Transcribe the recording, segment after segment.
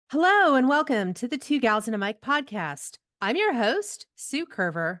Hello and welcome to the Two Gals and a Mic podcast. I'm your host, Sue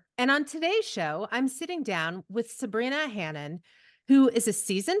Curver, and on today's show, I'm sitting down with Sabrina Hanan, who is a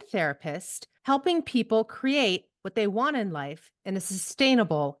seasoned therapist helping people create what they want in life in a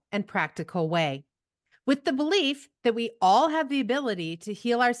sustainable and practical way. With the belief that we all have the ability to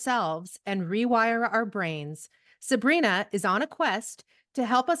heal ourselves and rewire our brains, Sabrina is on a quest to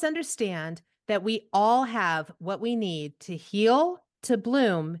help us understand that we all have what we need to heal, to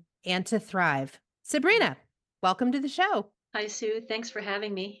bloom, and to thrive. Sabrina, welcome to the show. Hi, Sue. Thanks for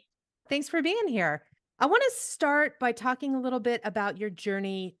having me. Thanks for being here. I want to start by talking a little bit about your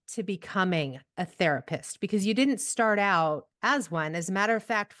journey to becoming a therapist because you didn't start out as one. As a matter of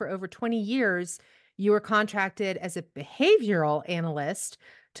fact, for over 20 years, you were contracted as a behavioral analyst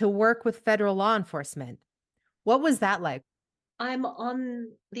to work with federal law enforcement. What was that like? I'm on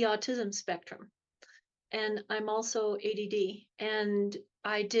the autism spectrum and I'm also ADD. And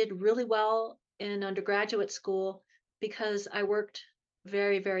I did really well in undergraduate school because I worked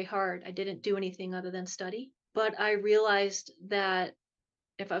very, very hard. I didn't do anything other than study. But I realized that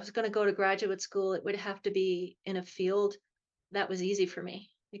if I was going to go to graduate school, it would have to be in a field that was easy for me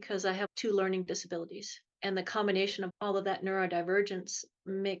because I have two learning disabilities. And the combination of all of that neurodivergence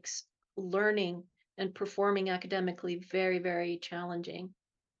makes learning and performing academically very, very challenging.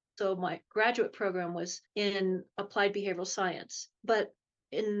 So my graduate program was in applied behavioral science. But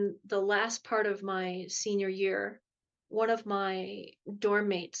in the last part of my senior year, one of my dorm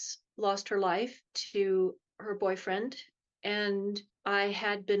mates lost her life to her boyfriend. And I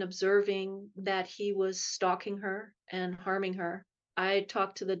had been observing that he was stalking her and harming her. I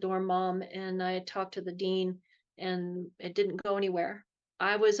talked to the dorm mom and I talked to the dean, and it didn't go anywhere.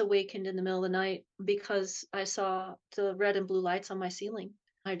 I was awakened in the middle of the night because I saw the red and blue lights on my ceiling.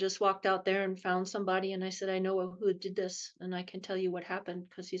 I just walked out there and found somebody and I said, I know who did this and I can tell you what happened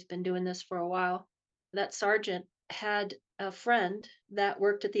because he's been doing this for a while. That sergeant had a friend that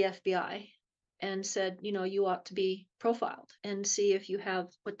worked at the FBI and said, you ought to be profiled and see if you have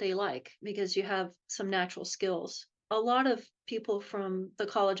what they like because you have some natural skills. A lot of people from the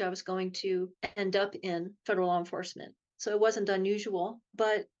college I was going to end up in federal law enforcement. So it wasn't unusual.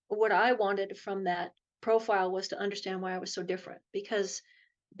 But what I wanted from that profile was to understand why I was so different because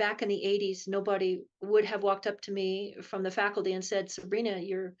back in the 80s, nobody would have walked up to me from the faculty and said, Sabrina,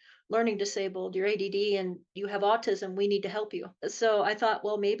 you're learning disabled, you're ADD, and you have autism. We need to help you. So I thought,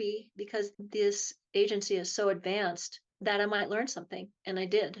 well, maybe because this agency is so advanced that I might learn something. And I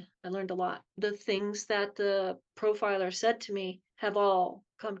did. I learned a lot. The things that the profiler said to me have all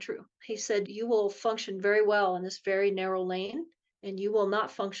come true. He said, you will function very well in this very narrow lane, and you will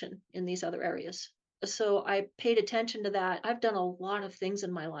not function in these other areas. So I paid attention to that. I've done a lot of things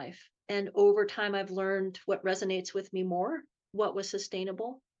in my life. And over time, I've learned what resonates with me more, what was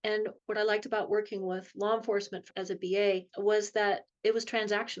sustainable. And what I liked about working with law enforcement as a BA was that it was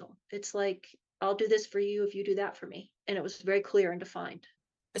transactional. It's like, I'll do this for you if you do that for me. And it was very clear and defined.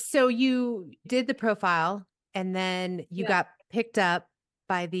 So you did the profile and then you Yeah. got picked up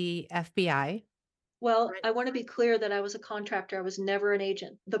by the FBI. Well, Right. I want to be clear that I was a contractor. I was never an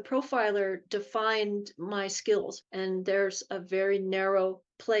agent. The profiler defined my skills, and there's a very narrow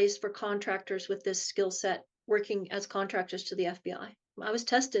place for contractors with this skill set working as contractors to the FBI. I was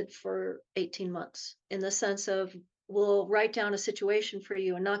tested for 18 months in the sense of we'll write down a situation for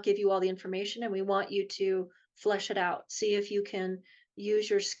you and not give you all the information, and we want you to flesh it out. See if you can use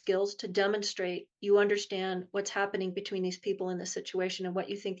your skills to demonstrate you understand what's happening between these people in this situation and what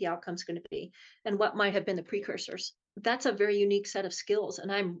you think the outcome's going to be and what might have been the precursors. That's a very unique set of skills,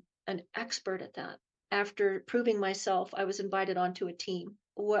 and I'm an expert at that. After proving myself, I was invited onto a team.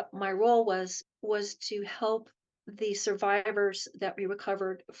 What my role was to help the survivors that we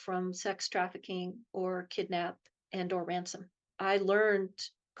recovered from sex trafficking or kidnap and or ransom. I learned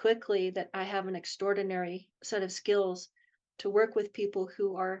quickly that I have an extraordinary set of skills to work with people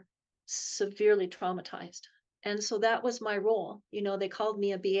who are severely traumatized. And so that was my role. They called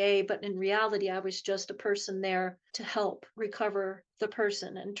me a BA, but in reality, I was just a person there to help recover the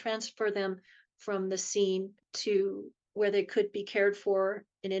person and transfer them from the scene to where they could be cared for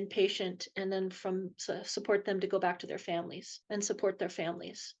in inpatient and then support them to go back to their families and support their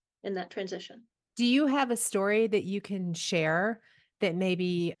families in that transition. Do you have a story that you can share that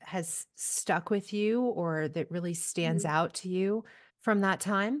maybe has stuck with you or that really stands Mhm. out to you from that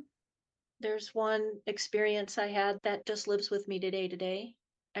time? There's one experience I had that just lives with me today,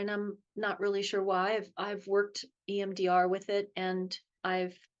 and I'm not really sure why. I've worked EMDR with it, and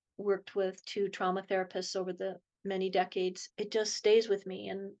I've worked with two trauma therapists over the many decades. It just stays with me,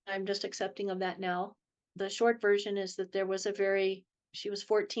 and I'm just accepting of that now. The short version is that there was a very She was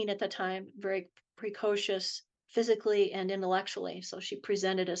 14 at the time, very precocious physically and intellectually. So she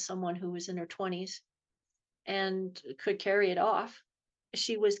presented as someone who was in her 20s and could carry it off.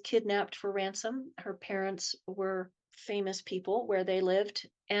 She was kidnapped for ransom. Her parents were famous people where they lived,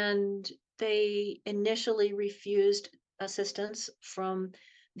 and they initially refused assistance from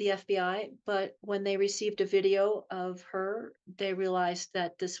the FBI. But when they received a video of her, they realized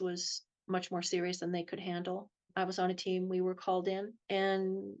that this was much more serious than they could handle. I was on a team, we were called in,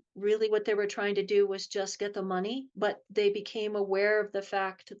 and really what they were trying to do was just get the money, but they became aware of the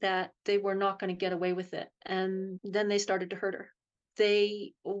fact that they were not going to get away with it. And then they started to hurt her.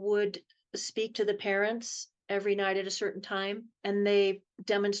 They would speak to the parents every night at a certain time, and they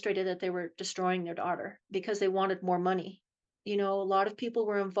demonstrated that they were destroying their daughter because they wanted more money. A lot of people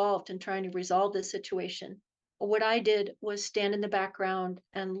were involved in trying to resolve this situation. What I did was stand in the background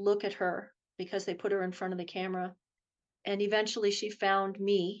and look at her because they put her in front of the camera. And eventually she found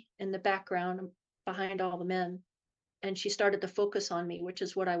me in the background behind all the men. And she started to focus on me, which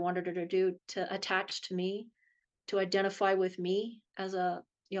is what I wanted her to do, to attach to me, to identify with me as a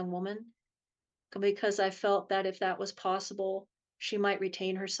young woman, because I felt that if that was possible, she might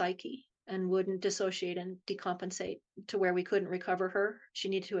retain her psyche and wouldn't dissociate and decompensate to where we couldn't recover her. She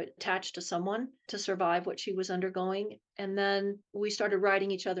needed to attach to someone to survive what she was undergoing. And then we started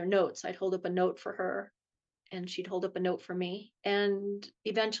writing each other notes. I'd hold up a note for her and she'd hold up a note for me. And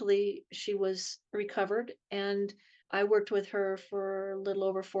eventually she was recovered. And I worked with her for a little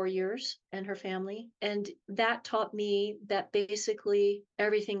over 4 years and her family. And that taught me that basically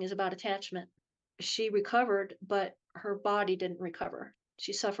everything is about attachment. She recovered, but her body didn't recover.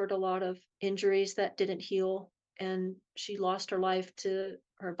 She suffered a lot of injuries that didn't heal, and she lost her life to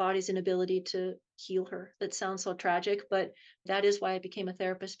her body's inability to heal her. That sounds so tragic, but that is why I became a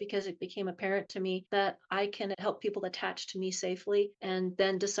therapist, because it became apparent to me that I can help people attach to me safely and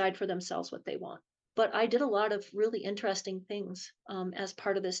then decide for themselves what they want. But I did a lot of really interesting things as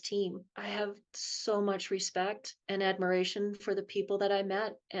part of this team. I have so much respect and admiration for the people that I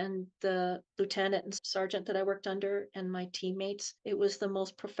met and the lieutenant and sergeant that I worked under and my teammates. It was the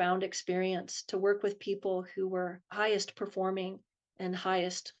most profound experience to work with people who were highest performing and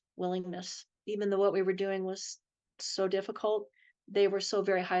highest willingness. Even though what we were doing was so difficult, they were so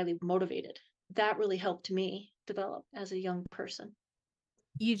very highly motivated. That really helped me develop as a young person.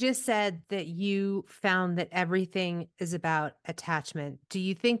 You just said that you found that everything is about attachment. Do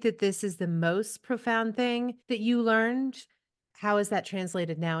you think that this is the most profound thing that you learned? How is that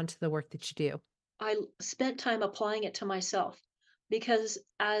translated now into the work that you do? Spent time applying it to myself because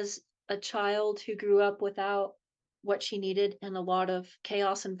as a child who grew up without what she needed and a lot of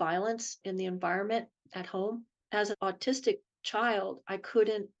chaos and violence in the environment at home, as an autistic child, I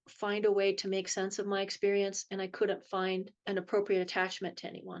couldn't find a way to make sense of my experience and I couldn't find an appropriate attachment to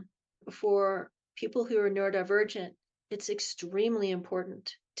anyone. For people who are neurodivergent, it's extremely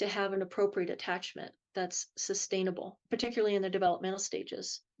important to have an appropriate attachment that's sustainable, particularly in the developmental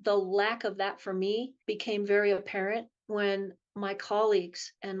stages. The lack of that for me became very apparent when my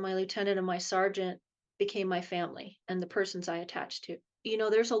colleagues and my lieutenant and my sergeant became my family and the persons I attached to.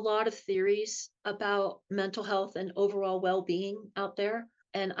 There's a lot of theories about mental health and overall well being out there.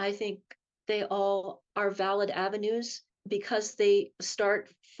 And I think they all are valid avenues because they start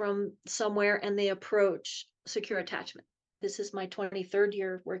from somewhere and they approach secure attachment. This is my 23rd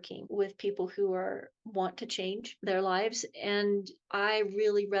year working with people who want to change their lives. And I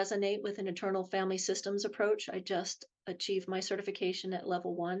really resonate with an internal family systems approach. I just achieved my certification at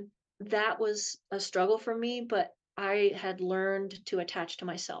level 1. That was a struggle for me, but I had learned to attach to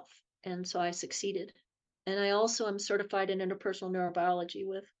myself. And so I succeeded. And I also am certified in interpersonal neurobiology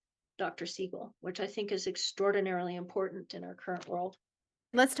with Dr. Siegel, which I think is extraordinarily important in our current world.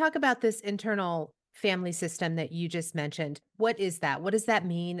 Let's talk about this internal family system that you just mentioned. What is that? What does that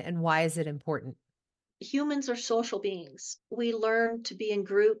mean? And why is it important? Humans are social beings. We learn to be in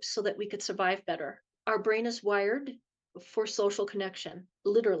groups so that we could survive better. Our brain is wired for social connection,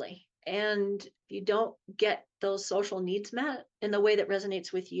 literally. And if you don't get those social needs met in the way that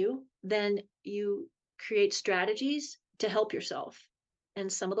resonates with you, then you create strategies to help yourself.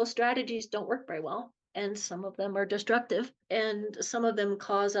 And some of those strategies don't work very well. And some of them are destructive. And some of them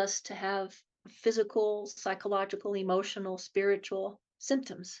cause us to have physical, psychological, emotional, spiritual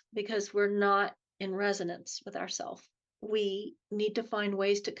symptoms because we're not in resonance with ourselves. We need to find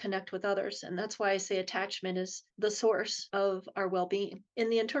ways to connect with others. And that's why I say attachment is the source of our well being. In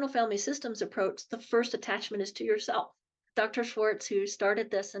the internal family systems approach, the first attachment is to yourself. Dr. Schwartz, who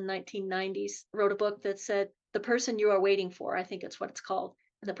started this in 1990s, wrote a book that said, the person you are waiting for, I think it's what it's called,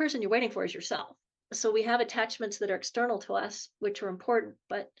 and the person you're waiting for is yourself. So we have attachments that are external to us, which are important,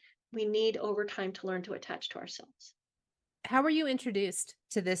 but we need over time to learn to attach to ourselves. How were you introduced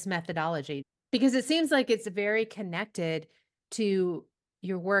to this methodology? Because it seems like it's very connected to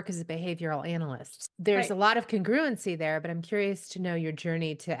your work as a behavioral analyst. There's a Right. lot of congruency there, but I'm curious to know your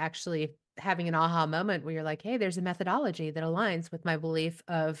journey to actually having an aha moment where you're like, hey, there's a methodology that aligns with my belief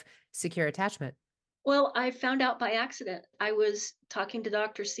of secure attachment. Well, I found out by accident. I was talking to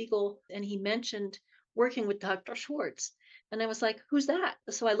Dr. Siegel and he mentioned working with Dr. Schwartz. And I was like, who's that?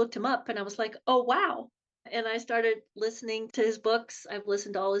 So I looked him up and I was like, oh, wow. And I started listening to his books. I've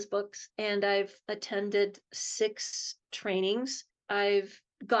listened to all his books and I've attended 6 trainings. I've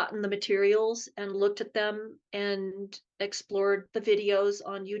gotten the materials and looked at them and explored the videos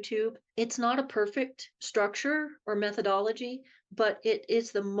on YouTube. It's not a perfect structure or methodology, but it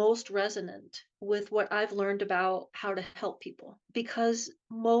is the most resonant with what I've learned about how to help people. Because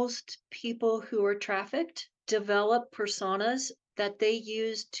most people who are trafficked develop personas that they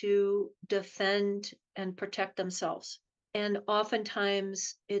use to defend and protect themselves. And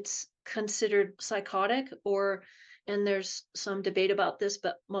oftentimes it's considered psychotic or, and there's some debate about this,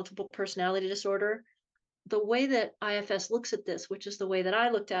 but multiple personality disorder. The way that IFS looks at this, which is the way that I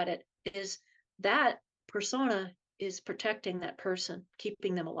looked at it, is that persona is protecting that person,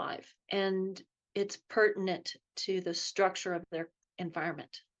 keeping them alive. And it's pertinent to the structure of their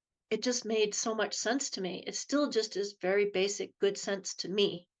environment. It just made so much sense to me. It still just is very basic, good sense to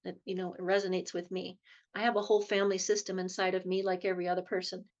me that, it resonates with me. I have a whole family system inside of me, like every other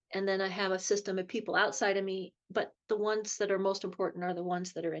person. And then I have a system of people outside of me, but the ones that are most important are the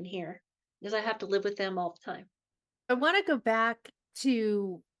ones that are in here because I have to live with them all the time. I want to go back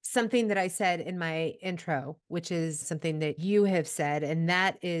to something that I said in my intro, which is something that you have said, and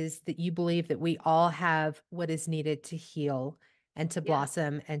that is that you believe that we all have what is needed to heal and to Yeah.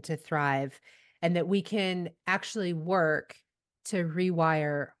 blossom and to thrive, and that we can actually work to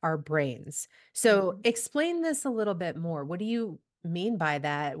rewire our brains. So, Mhm. explain this a little bit more. What do you mean by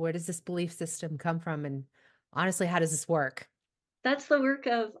that? Where does this belief system come from? And honestly, how does this work? That's the work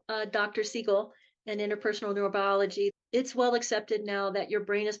of Dr. Siegel and interpersonal neurobiology. It's well accepted now that your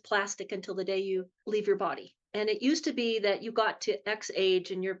brain is plastic until the day you leave your body. And it used to be that you got to X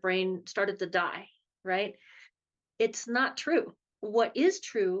age and your brain started to die, right? It's not true. What is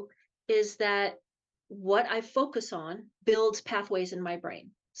true is that what I focus on builds pathways in my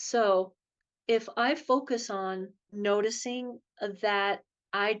brain. So if I focus on noticing that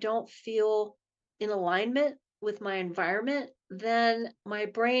I don't feel in alignment with my environment, then my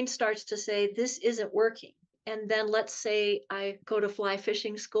brain starts to say, this isn't working. And then let's say I go to fly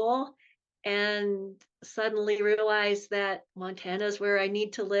fishing school and suddenly realize that Montana is where I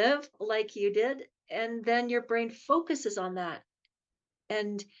need to live, like you did. And then your brain focuses on that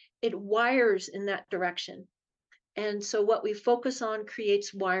and it wires in that direction. And so what we focus on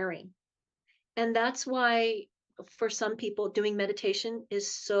creates wiring. And that's why for some people doing meditation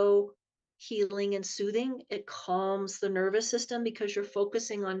is so healing and soothing. It calms the nervous system because you're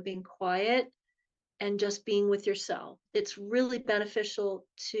focusing on being quiet and just being with yourself. It's really beneficial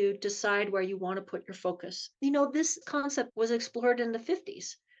to decide where you want to put your focus. This concept was explored in the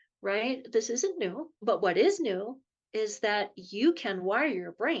 50s, right? This isn't new, but what is new is that you can wire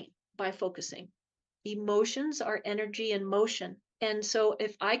your brain by focusing. Emotions are energy in motion. And so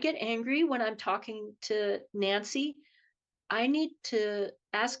if I get angry when I'm talking to Nancy, I need to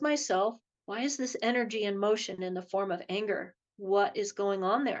ask myself, why is this energy in motion in the form of anger? What is going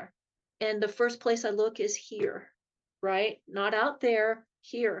on there? And the first place I look is here, right? Not out there,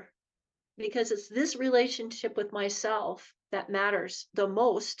 here, because it's this relationship with myself that matters the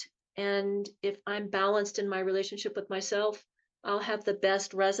most. And if I'm balanced in my relationship with myself, I'll have the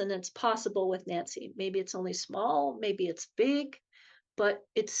best resonance possible with Nancy. Maybe it's only small, maybe it's big, but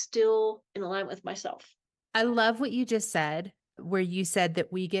it's still in alignment with myself. I love what you just said, where you said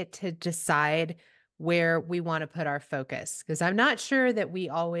that we get to decide where we want to put our focus. Because I'm not sure that we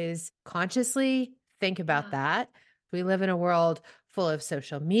always consciously think about Yeah. that. We live in a world full of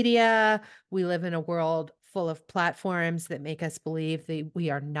social media. We live in a world full of platforms that make us believe that we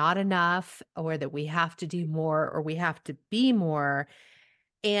are not enough or that we have to do more or we have to be more.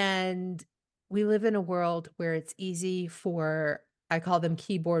 And we live in a world where it's easy for, I call them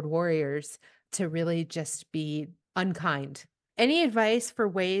keyboard warriors, to really just be unkind. Any advice for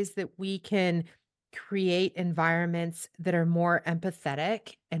ways that we can create environments that are more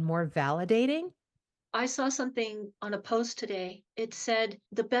empathetic and more validating? I saw something on a post today. It said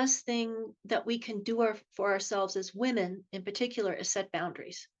the best thing that we can do for ourselves as women in particular is set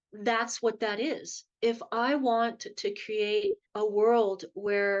boundaries. That's what that is. If I want to create a world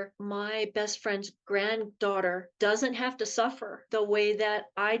where my best friend's granddaughter doesn't have to suffer the way that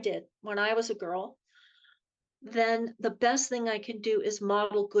I did when I was a girl, then the best thing I can do is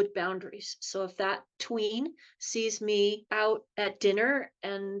model good boundaries. So if that tween sees me out at dinner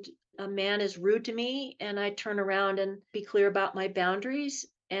and a man is rude to me, and I turn around and be clear about my boundaries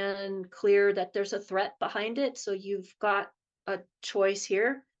and clear that there's a threat behind it, so you've got a choice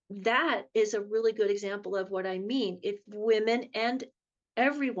here. That is a really good example of what I mean. If women and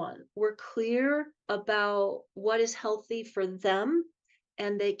everyone were clear about what is healthy for them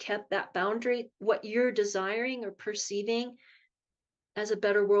and they kept that boundary, what you're desiring or perceiving as a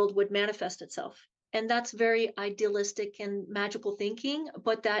better world would manifest itself. And that's very idealistic and magical thinking,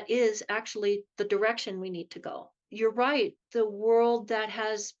 but that is actually the direction we need to go. You're right. The world that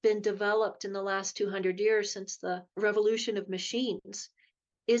has been developed in the last 200 years since the revolution of machines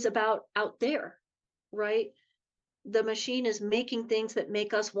is about out there, right? The machine is making things that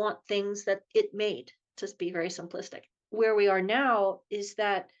make us want things that it made, to be very simplistic. Where we are now is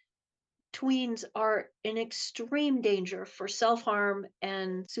that tweens are in extreme danger for self-harm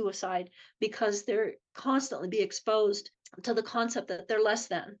and suicide because they're constantly be exposed to the concept that they're less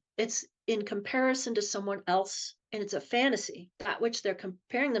than. It's in comparison to someone else, and it's a fantasy. That which they're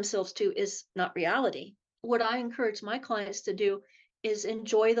comparing themselves to is not reality. What I encourage my clients to do is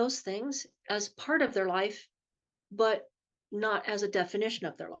enjoy those things as part of their life, but not as a definition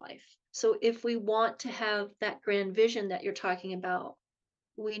of their life. So if we want to have that grand vision that you're talking about,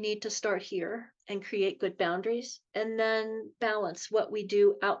 we need to start here and create good boundaries and then balance what we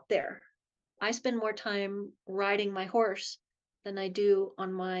do out there. I spend more time riding my horse than I do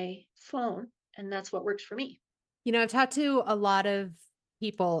on my phone, and that's what works for me. I've talked to a lot of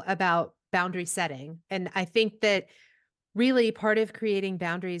people about boundary setting, and I think that really part of creating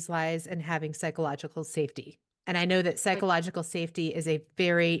boundaries lies in having psychological safety. And I know that Right. psychological safety is a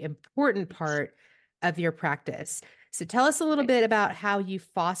very important part of your practice. So tell us a little Right. bit about how you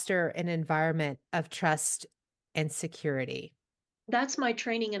foster an environment of trust and security. That's my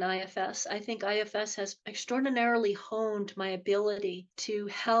training in IFS. I think IFS has extraordinarily honed my ability to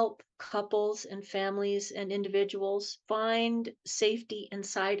help couples and families and individuals find safety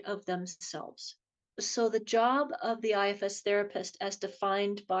inside of themselves. So, the job of the IFS therapist, as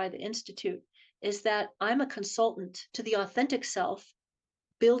defined by the Institute, is that I'm a consultant to the authentic self,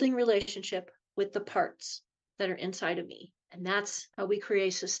 building relationship with the parts that are inside of me. And that's how we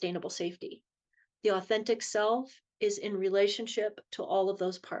create sustainable safety. The authentic self is in relationship to all of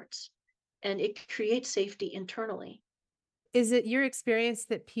those parts, and it creates safety internally. Is it your experience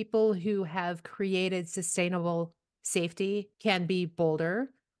that people who have created sustainable safety can be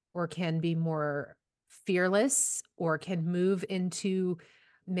bolder or can be more fearless or can move into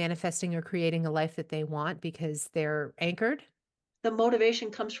manifesting or creating a life that they want because they're anchored? The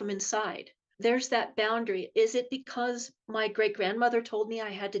motivation comes from inside. There's that boundary. Is it because my great grandmother told me I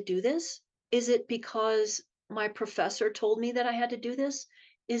had to do this? Is it because my professor told me that I had to do this?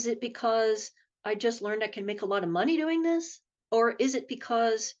 Is it because I just learned I can make a lot of money doing this? Or is it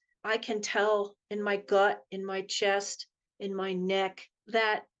because I can tell in my gut, in my chest, in my neck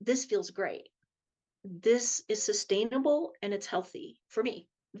that this feels great? This is sustainable and it's healthy for me.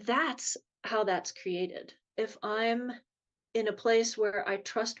 That's how that's created. If I'm in a place where I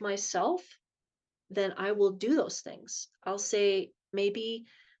trust myself, then I will do those things. I'll say, maybe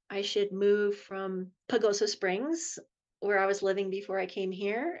I should move from Pagosa Springs, where I was living before I came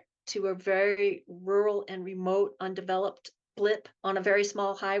here, to a very rural and remote, undeveloped blip on a very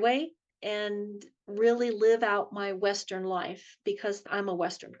small highway and really live out my Western life because I'm a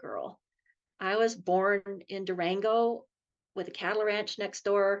Western girl. I was born in Durango with a cattle ranch next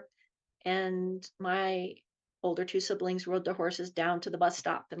door, and my older two siblings rode their horses down to the bus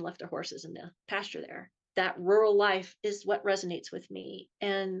stop and left their horses in the pasture there. That rural life is what resonates with me.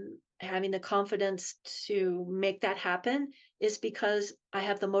 And having the confidence to make that happen is because I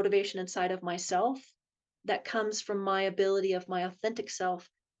have the motivation inside of myself that comes from my ability of my authentic self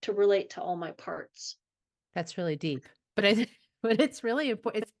to relate to all my parts. That's really deep. But I but it's really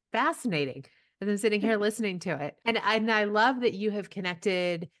important. It's fascinating as I'm sitting here listening to it. And I love that you have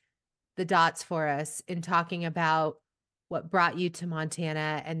connected the dots for us in talking about what brought you to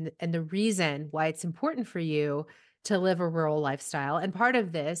Montana and the reason why it's important for you to live a rural lifestyle. And part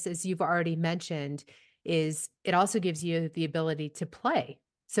of this, as you've already mentioned, is it also gives you the ability to play.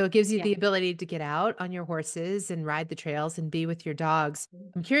 So it gives you Yeah. the ability to get out on your horses and ride the trails and be with your dogs.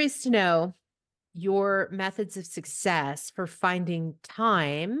 I'm curious to know your methods of success for finding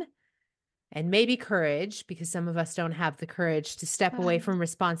time and maybe courage, because some of us don't have the courage to step away Uh, from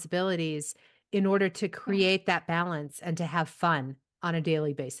responsibilities in order to yeah. create that balance and to have fun on a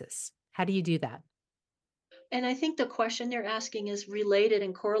daily basis. How do you do that? And I think the question you're asking is related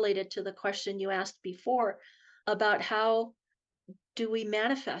and correlated to the question you asked before about how do we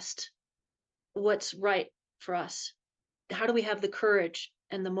manifest what's right for us? How do we have the courage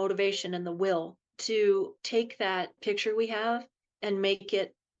and the motivation and the will to take that picture we have and make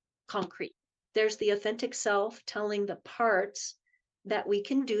it concrete? There's the authentic self telling the parts that we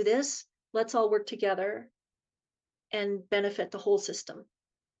can do this. Let's all work together and benefit the whole system.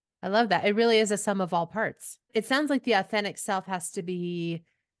 I love that. It really is a sum of all parts. It sounds like the authentic self has to be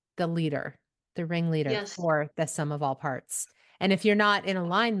the leader, the ringleader Yes. for the sum of all parts. And if you're not in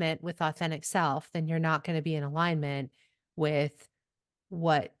alignment with authentic self, then you're not going to be in alignment with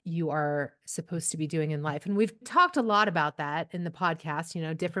what you are supposed to be doing in life. And we've talked a lot about that in the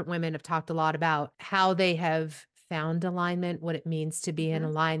podcast. Different women have talked a lot about how they have found alignment, what it means to be in Hmm.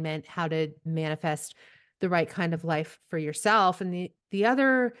 alignment, how to manifest the right kind of life for yourself. And the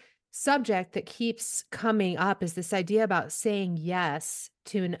other subject that keeps coming up is this idea about saying yes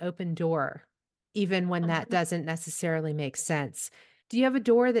to an open door, even when that Hmm. doesn't necessarily make sense. Do you have a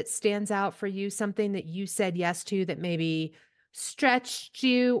door that stands out for you, something that you said yes to that maybe stretched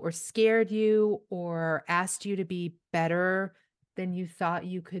you or scared you or asked you to be better than you thought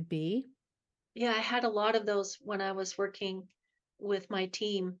you could be? Yeah, I had a lot of those when I was working with my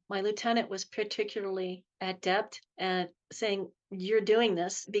team. My lieutenant was particularly adept at saying, "You're doing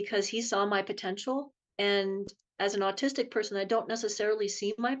this," because he saw my potential. And as an autistic person, I don't necessarily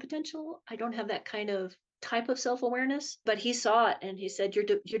see my potential. I don't have that kind of type of self-awareness, but he saw it and he said,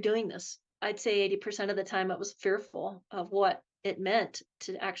 "You're doing this." I'd say 80% of the time I was fearful of what it meant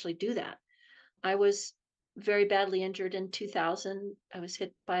to actually do that. I was very badly injured in 2000. I was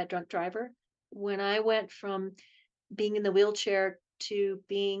hit by a drunk driver. When I went from being in the wheelchair to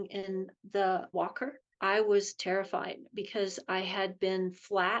being in the walker, I was terrified because I had been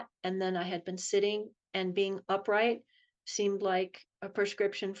flat and then I had been sitting, and being upright seemed like a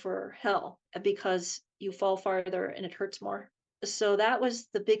prescription for hell because you fall farther and it hurts more. So that was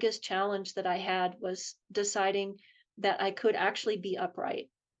the biggest challenge that I had, was deciding that I could actually be upright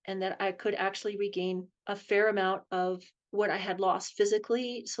and that I could actually regain a fair amount of what I had lost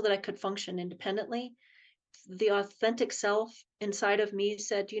physically so that I could function independently. The authentic self inside of me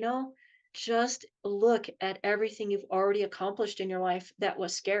said, just look at everything you've already accomplished in your life that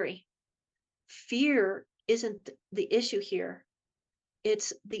was scary. Fear isn't the issue here.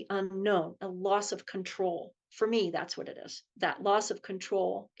 It's the unknown, a loss of control. For me, that's what it is. That loss of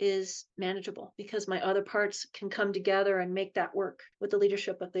control is manageable because my other parts can come together and make that work with the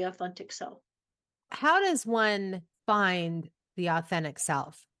leadership of the authentic self. How does one find the authentic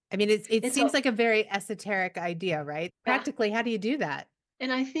self? I mean, it And seems so, like a very esoteric idea, right? yeah. Practically, how do you do that?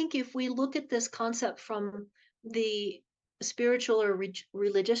 And I think if we look at this concept from the spiritual or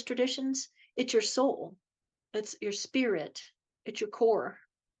religious traditions, it's your soul, it's your spirit, it's your core.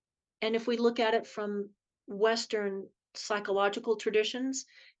 And if we look at it from Western psychological traditions,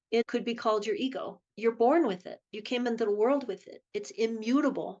 it could be called your ego. You're born with it. You came into the world with it. It's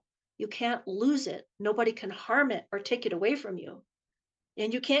immutable. You can't lose it. Nobody can harm it or take it away from you.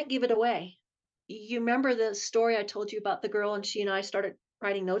 And you can't give it away. You remember the story I told you about the girl, and she and I started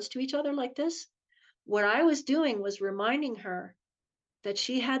writing notes to each other like this? What I was doing was reminding her that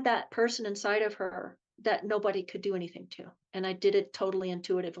she had that person inside of her that nobody could do anything to. And I did it totally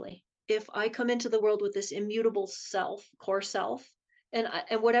intuitively. If I come into the world with this immutable self, core self, and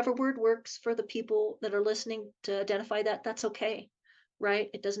whatever word works for the people that are listening to identify that, that's okay, right?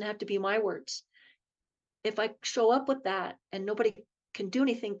 It doesn't have to be my words. If I show up with that and nobody can do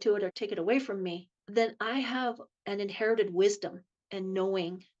anything to it or take it away from me, then I have an inherited wisdom and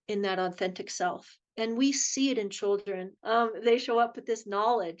knowing in that authentic self. And we see it in children. They show up with this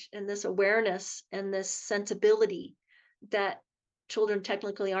knowledge and this awareness and this sensibility that children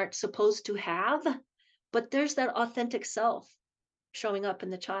technically aren't supposed to have. But there's that authentic self showing up in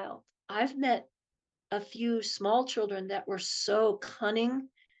the child. I've met a few small children that were so cunning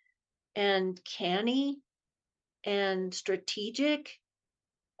and canny and strategic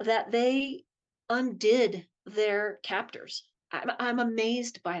that they undid their captors. I'm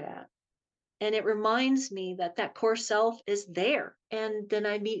amazed by that. And it reminds me that that core self is there. And then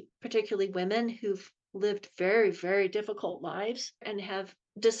I meet particularly women who've lived very, very difficult lives and have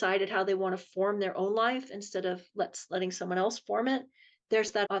decided how they want to form their own life instead of letting someone else form it.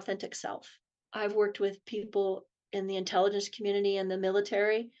 There's that authentic self. I've worked with people in the intelligence community and the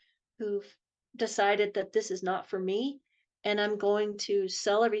military who've decided that this is not for me, and I'm going to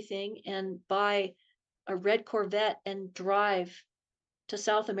sell everything and buy a red Corvette and drive to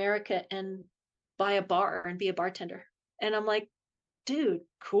South America and buy a bar and be a bartender. And I'm like, dude,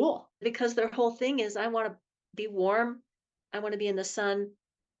 cool. Because their whole thing is I want to be warm. I want to be in the sun.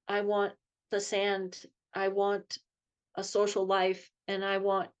 I want the sand. I want a social life and I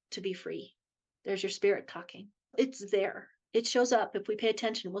want to be free. There's your spirit talking. It's there. It shows up. If we pay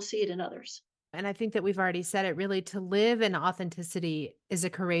attention, we'll see it in others. And I think that we've already said it really to live in authenticity is a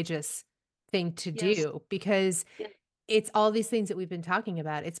courageous thing to Yes. do because Yeah. it's all these things that we've been talking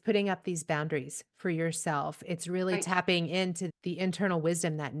about. It's putting up these boundaries for yourself. It's really Right. tapping into the internal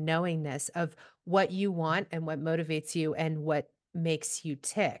wisdom, that knowingness of what you want and what motivates you and what makes you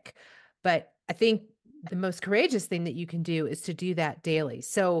tick. But I think the most courageous thing that you can do is to do that daily.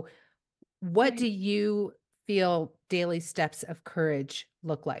 So, what do Right. you feel daily steps of courage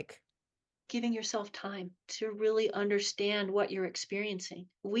look like? Giving yourself time to really understand what you're experiencing.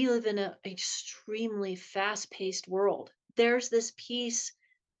 We live in an extremely fast paced world. There's this piece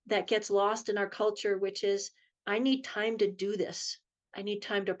that gets lost in our culture, which is I need time to do this. I need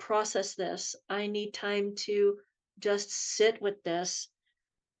time to process this. I need time to just sit with this.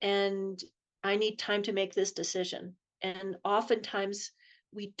 And I need time to make this decision. And oftentimes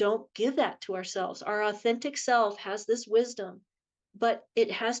we don't give that to ourselves. Our authentic self has this wisdom, but it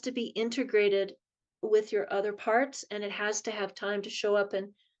has to be integrated with your other parts and it has to have time to show up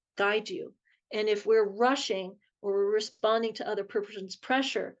and guide you. And if we're rushing or we're responding to other person's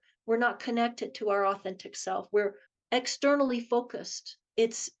pressure, we're not connected to our authentic self. We're externally focused.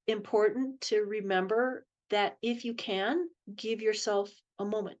 It's important to remember that if you can, give yourself a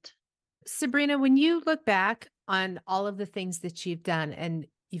moment. Sabrina, when you look back on all of the things that you've done and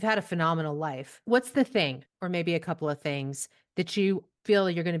you've had a phenomenal life, what's the thing, or maybe a couple of things, that you feel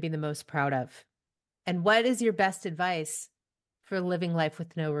you're going to be the most proud of? And what is your best advice for living life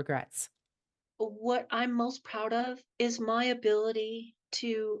with no regrets? What I'm most proud of is my ability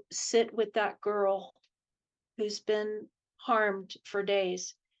to sit with that girl who's been harmed for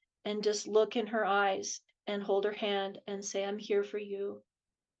days and just look in her eyes and hold her hand and say, I'm here for you.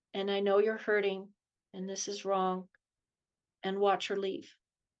 And I know you're hurting and this is wrong, and watch her leave.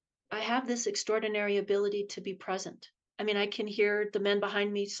 I have this extraordinary ability to be present. I mean, I can hear the men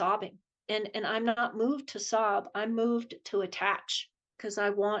behind me sobbing, and I'm not moved to sob. I'm moved to attach because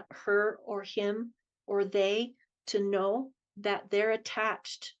I want her or him or they to know that they're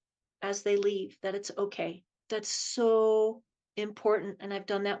attached as they leave, that it's okay. That's so important. And I've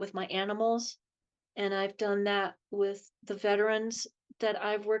done that with my animals, and I've done that with the veterans that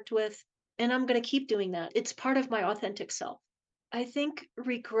I've worked with, and I'm going to keep doing that. It's part of my authentic self. I think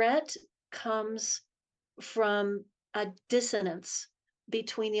regret comes from a dissonance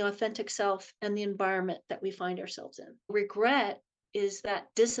between the authentic self and the environment that we find ourselves in. Regret is that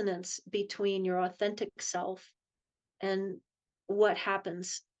dissonance between your authentic self and what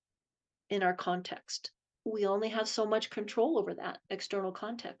happens in our context. We only have so much control over that external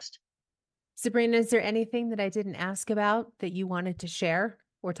context. Sabrina, is there anything that I didn't ask about that you wanted to share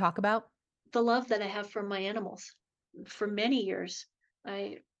or talk about? The love that I have for my animals. For many years,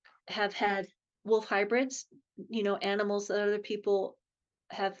 I have had wolf hybrids, animals that other people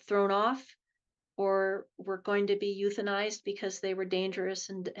have thrown off or were going to be euthanized because they were dangerous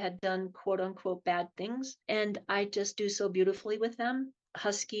and had done quote unquote bad things. And I just do so beautifully with them,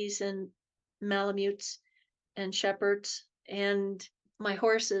 huskies and malamutes and shepherds. And my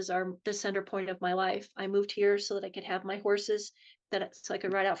horses are the center point of my life. I moved here so that I could have my horses, so I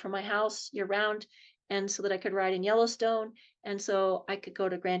could ride out from my house year round, and so that I could ride in Yellowstone, and so I could go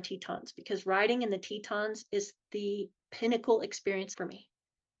to Grand Tetons because riding in the Tetons is the pinnacle experience for me.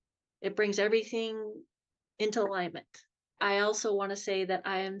 It brings everything into alignment. I also want to say that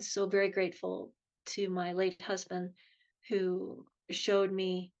I am so very grateful to my late husband who showed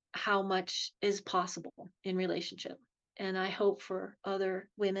me how much is possible in relationship. And I hope for other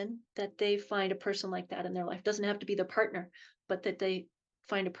women that they find a person like that in their life. Doesn't have to be their partner, but that they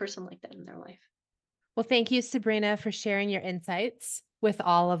find a person like that in their life. Well, thank you, Sabrina, for sharing your insights with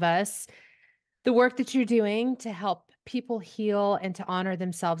all of us. The work that you're doing to help people heal and to honor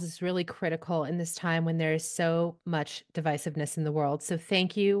themselves is really critical in this time when there is so much divisiveness in the world. So,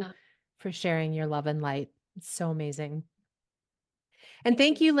 thank you Uh, for sharing your love and light. It's so amazing. And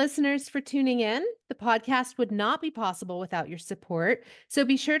Thank thank you. you, listeners, for tuning in. The podcast would not be possible without your support. So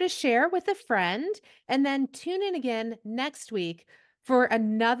be sure to share with a friend and then tune in again next week for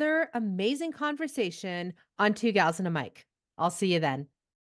another amazing conversation on Two Gals and a Mic. I'll see you then.